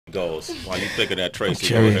goes while you think of that Tracy.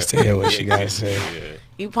 Curious to hear what she got to say. Yeah.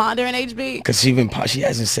 You pondering, HB? Because she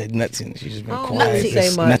hasn't said nothing. She's just been quiet. Nothing.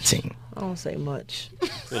 Say much. Nothing. I don't say much.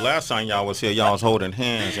 The last time y'all was here, y'all was holding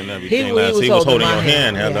hands and everything. He was holding my your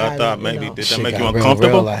hand, hand. Heather. Yeah, I thought you maybe know. did Shit that make you got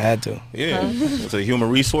uncomfortable? Real, I had to. Yeah. Was it a human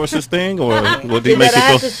resources thing, or what did Did make you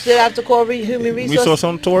I feel? have to call human resources?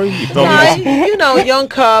 On Tory? You felt Nah, me? you know, young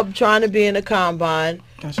cub trying to be in the combine.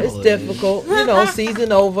 That's It's all it difficult. You know,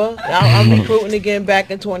 season over. I'm recruiting again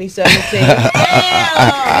back in 2017.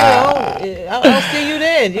 I'll see you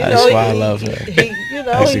then. You That's know, why I love her.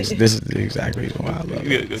 This This is the exact reason why I love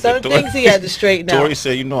her. some things he had to straighten Tory out.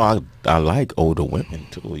 said, you know, I like older women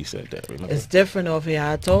too. He said that. Remember? It's different over here.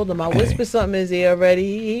 I told him. I whispered something in his ear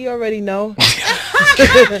already. He already know.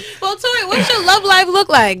 Well, Tory, what's your love life look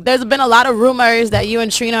like? There's been a lot of rumors that you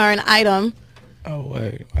and Trina are an item. Oh,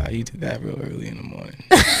 wait. Wow, you did that real early in the morning.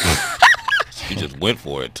 He just went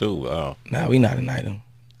for it too. Wow. Nah, we not an item.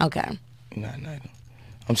 Okay. We not an item.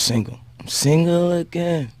 I'm single. I'm single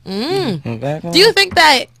again. I'm back on. Do you think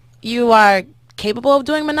that you are capable of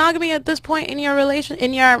doing monogamy at this point in your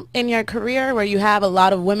in your career, where you have a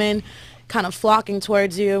lot of women kind of flocking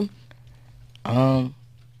towards you?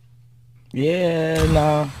 Yeah,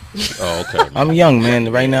 nah. Oh, okay. I'm young, man.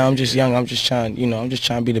 Right now, I'm just young. I'm just trying, I'm just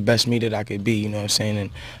trying to be the best me that I could be, you know what I'm saying?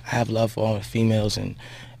 And I have love for all the females and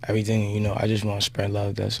everything, I just want to spread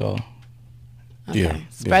love, that's all. Okay. Yeah.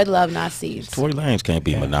 Spread love, not seeds. Tory Lanez can't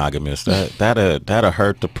be monogamous. That'll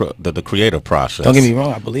hurt the creative process. Don't get me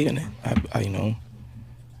wrong, I believe in it.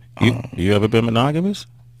 You ever been monogamous?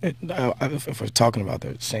 If we're talking about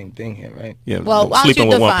the same thing here, right? Yeah. Well, why don't you sleeping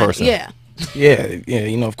with one define? person. Yeah.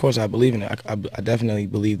 Yeah, of course I believe in it. I definitely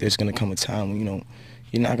believe there's going to come a time when,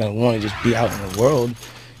 you're not going to want to just be out in the world.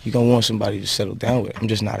 You're going to want somebody to settle down with. I'm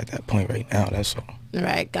just not at that point right now, that's all.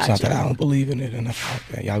 Right, It's gotcha. not that I don't believe in it, and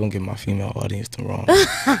y'all going to give my female audience the wrong.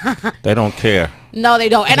 They don't care. No, they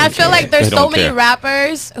don't. And I feel like there's They so don't many care.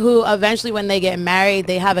 rappers who eventually, when they get married,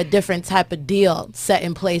 they have a different type of deal set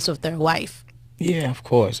in place with their wife. Yeah, of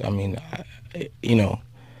course. I mean,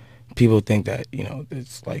 people think that,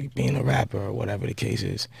 it's like being a rapper or whatever the case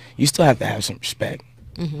is. You still have to have some respect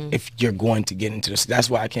if you're going to get into this. That's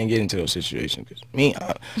why I can't get into those situations. Because me,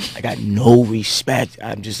 I got no respect.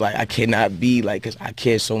 I'm just like, I cannot be like, because I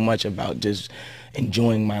care so much about just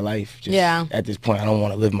enjoying my life. Just at this point, I don't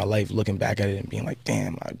want to live my life looking back at it and being like,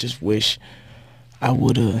 damn, I just wish I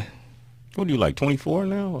would have. What are you, like 24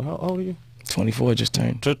 now? Or how old are you? 24 just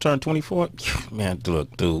turned. Just turned 24? Man,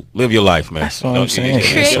 look, dude, live your life, man. That's what I'm saying.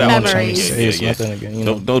 Create Get out. memories. It's nothing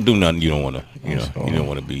again, Don't do nothing you don't want to, you don't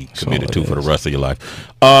want to be committed all to it for the is. rest of your life.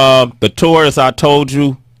 The tour, as I told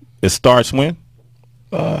you, it starts when?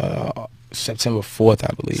 September 4th,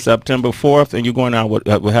 I believe. September 4th, and you're going out with,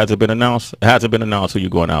 has it been announced? It hasn't been announced who you're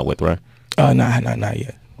going out with, right? Not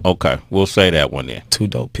yet. Okay, we'll say that one then. 2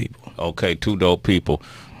 dope people. Okay, 2 dope people.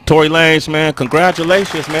 Tory Lanez, man,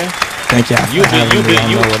 congratulations, man. Thank y'all for having me.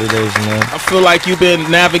 I know what it is, man. I feel like you've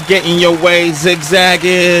been navigating your way,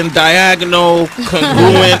 zigzagging, diagonal,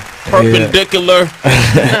 congruent, perpendicular.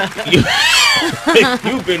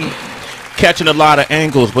 You've been catching a lot of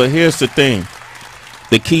angles, but here's the thing.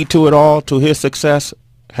 The key to it all, to his success,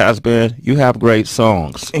 has been you have great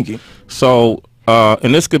songs. Thank you. So,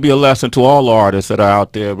 and this could be a lesson to all artists that are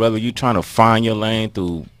out there, whether you're trying to find your lane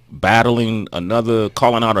through battling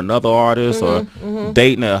calling out another artist, or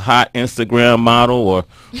dating a hot Instagram model, or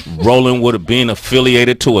rolling with being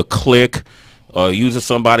affiliated to a clique, or using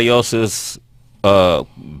somebody else's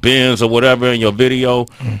Benz or whatever in your video.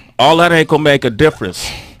 All that ain't gonna make a difference.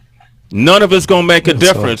 None of it's gonna make a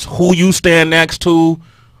difference. Who you stand next to,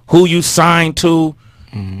 who you sign to,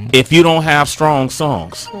 if you don't have strong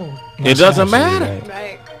songs. It doesn't matter.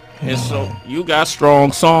 Right. And so you got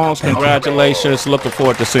strong songs. Congratulations. Looking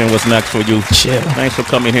forward to seeing what's next for you. Chill. Thanks for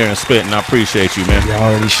coming here and spitting. I appreciate you, man. You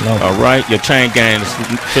already know. All right, your chain gang is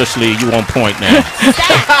officially you on point now.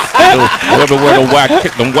 Whoever wear them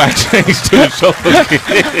whack chains to the show.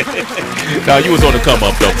 Now you was on the come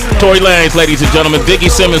up though. Tory Lanez, ladies and gentlemen.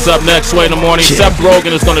 Diggy Simmons up next way in the morning. Chill. Seth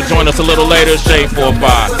Rogen is going to join us a little later. Shade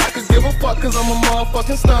 45. Give a fuck cause I'm a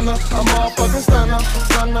motherfucking stunner.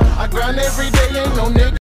 I grind every day, ain't no nigga.